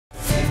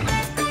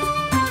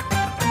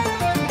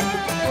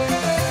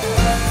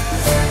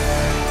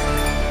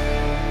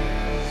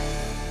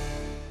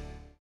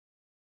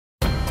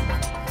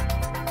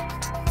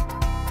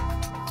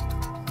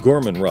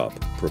Gorman Rupp,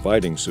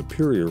 providing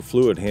superior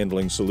fluid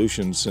handling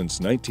solutions since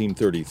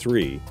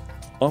 1933,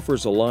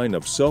 offers a line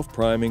of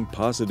self-priming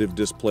positive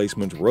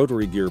displacement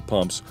rotary gear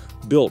pumps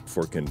built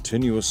for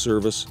continuous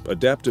service,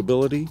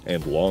 adaptability,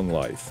 and long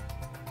life.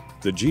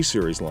 The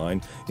G-Series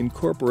line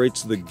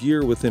incorporates the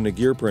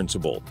gear-within-a-gear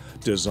principle,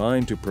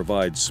 designed to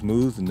provide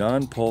smooth,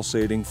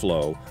 non-pulsating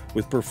flow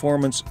with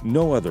performance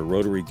no other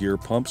rotary gear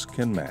pumps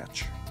can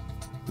match.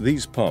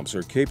 These pumps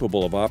are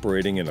capable of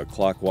operating in a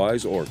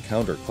clockwise or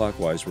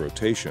counterclockwise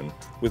rotation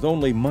with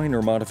only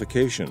minor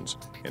modifications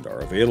and are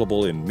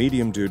available in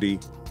medium duty,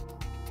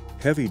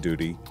 heavy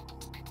duty,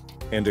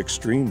 and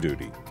extreme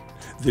duty.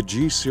 The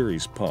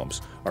G-Series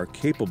pumps are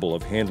capable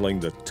of handling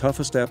the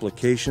toughest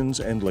applications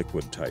and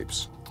liquid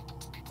types.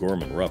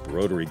 Gorman Rupp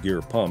rotary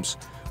gear pumps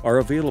are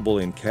available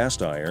in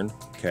cast iron,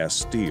 cast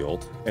steel,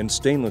 and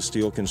stainless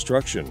steel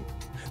construction.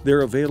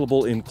 They're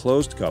available in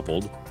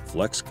closed-coupled,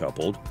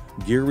 flex-coupled,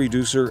 gear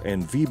reducer,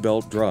 and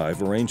V-belt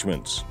drive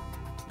arrangements.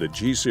 The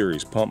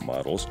G-Series pump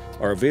models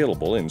are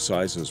available in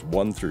sizes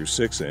 1 through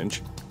 6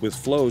 inch with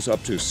flows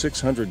up to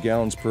 600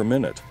 gallons per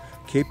minute,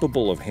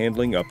 capable of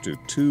handling up to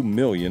 2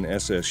 million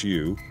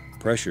SSU,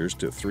 pressures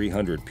to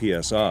 300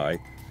 psi,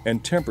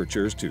 and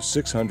temperatures to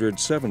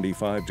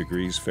 675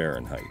 degrees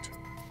Fahrenheit.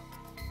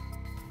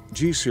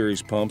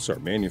 G-Series pumps are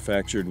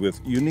manufactured with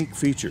unique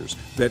features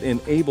that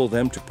enable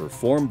them to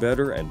perform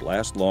better and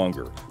last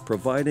longer,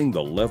 providing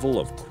the level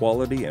of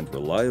quality and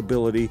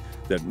reliability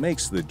that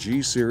makes the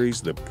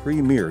G-Series the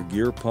premier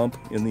gear pump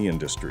in the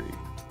industry.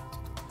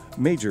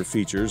 Major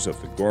features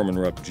of the Gorman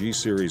Rupp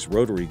G-Series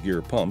rotary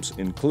gear pumps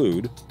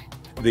include: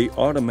 the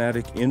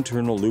automatic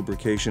internal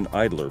lubrication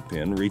idler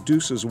pin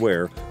reduces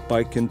wear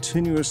by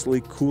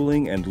continuously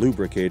cooling and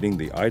lubricating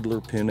the idler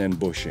pin and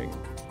bushing.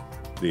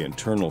 The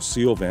internal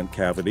seal vent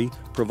cavity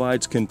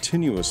provides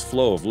continuous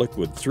flow of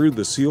liquid through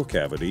the seal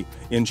cavity,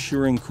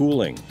 ensuring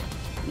cooling.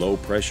 Low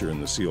pressure in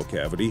the seal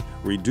cavity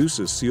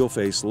reduces seal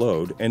face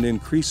load and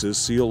increases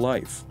seal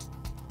life.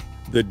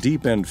 The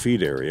deep end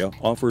feed area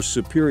offers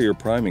superior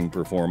priming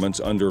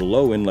performance under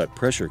low inlet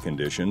pressure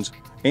conditions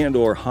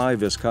and/or high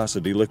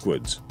viscosity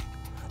liquids.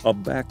 A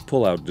back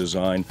pullout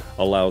design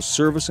allows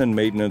service and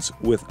maintenance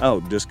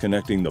without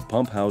disconnecting the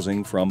pump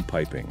housing from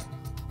piping.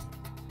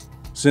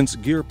 Since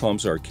gear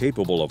pumps are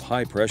capable of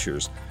high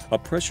pressures, a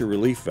pressure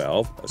relief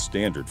valve, a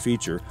standard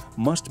feature,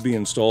 must be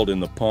installed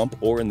in the pump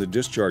or in the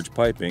discharge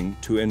piping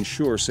to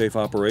ensure safe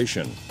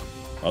operation.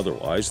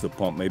 Otherwise, the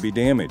pump may be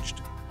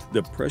damaged.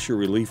 The pressure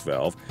relief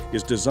valve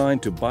is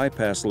designed to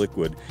bypass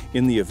liquid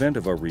in the event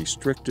of a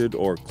restricted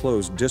or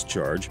closed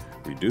discharge,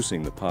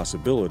 reducing the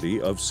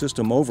possibility of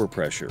system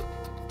overpressure.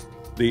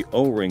 The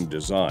O-ring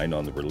design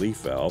on the relief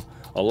valve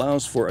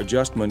allows for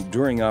adjustment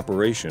during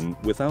operation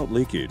without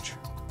leakage.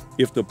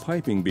 If the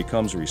piping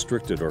becomes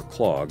restricted or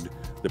clogged,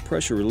 the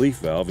pressure relief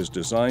valve is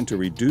designed to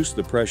reduce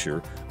the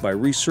pressure by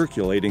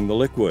recirculating the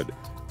liquid.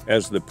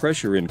 As the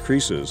pressure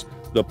increases,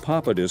 the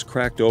poppet is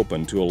cracked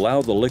open to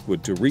allow the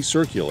liquid to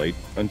recirculate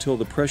until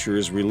the pressure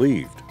is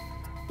relieved.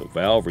 The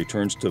valve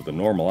returns to the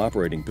normal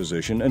operating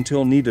position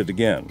until needed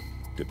again.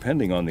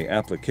 Depending on the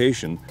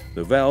application,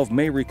 the valve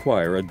may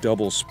require a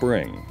double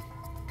spring.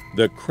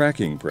 The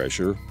cracking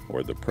pressure,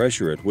 or the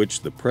pressure at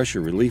which the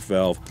pressure relief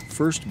valve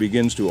first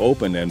begins to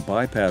open and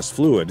bypass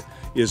fluid,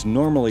 is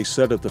normally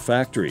set at the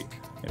factory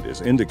and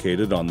is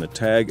indicated on the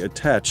tag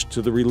attached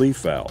to the relief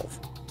valve.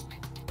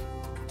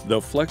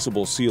 The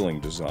flexible sealing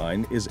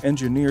design is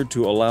engineered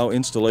to allow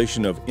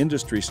installation of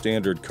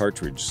industry-standard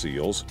cartridge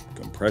seals,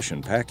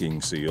 compression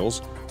packing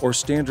seals, or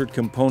standard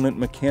component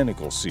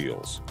mechanical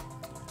seals.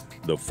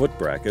 The foot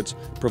brackets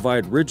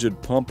provide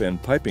rigid pump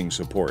and piping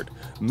support,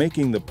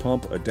 making the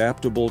pump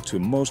adaptable to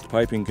most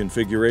piping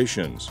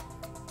configurations.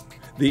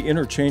 The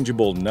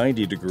interchangeable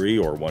 90-degree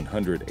or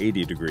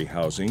 180-degree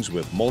housings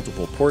with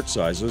multiple port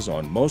sizes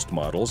on most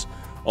models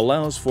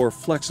allows for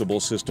flexible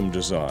system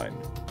design.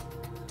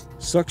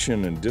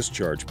 Suction and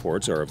discharge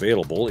ports are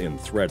available in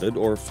threaded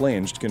or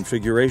flanged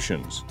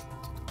configurations.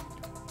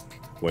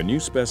 When you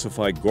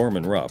specify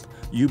Gorman Rupp,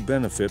 you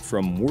benefit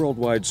from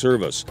worldwide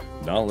service,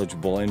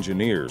 knowledgeable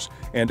engineers,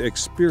 and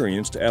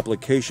experienced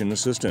application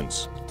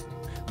assistance.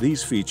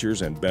 These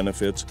features and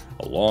benefits,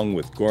 along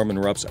with Gorman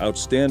Rupp's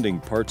outstanding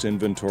parts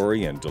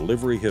inventory and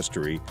delivery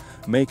history,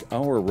 make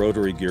our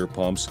rotary gear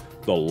pumps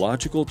the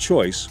logical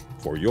choice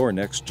for your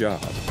next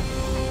job.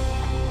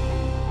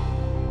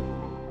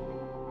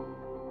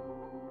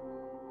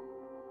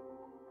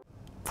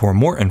 For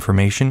more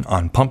information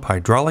on pump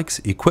hydraulics,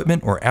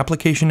 equipment, or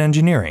application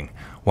engineering,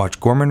 watch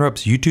Gorman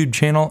Rupp's YouTube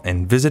channel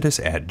and visit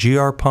us at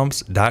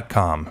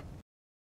grpumps.com.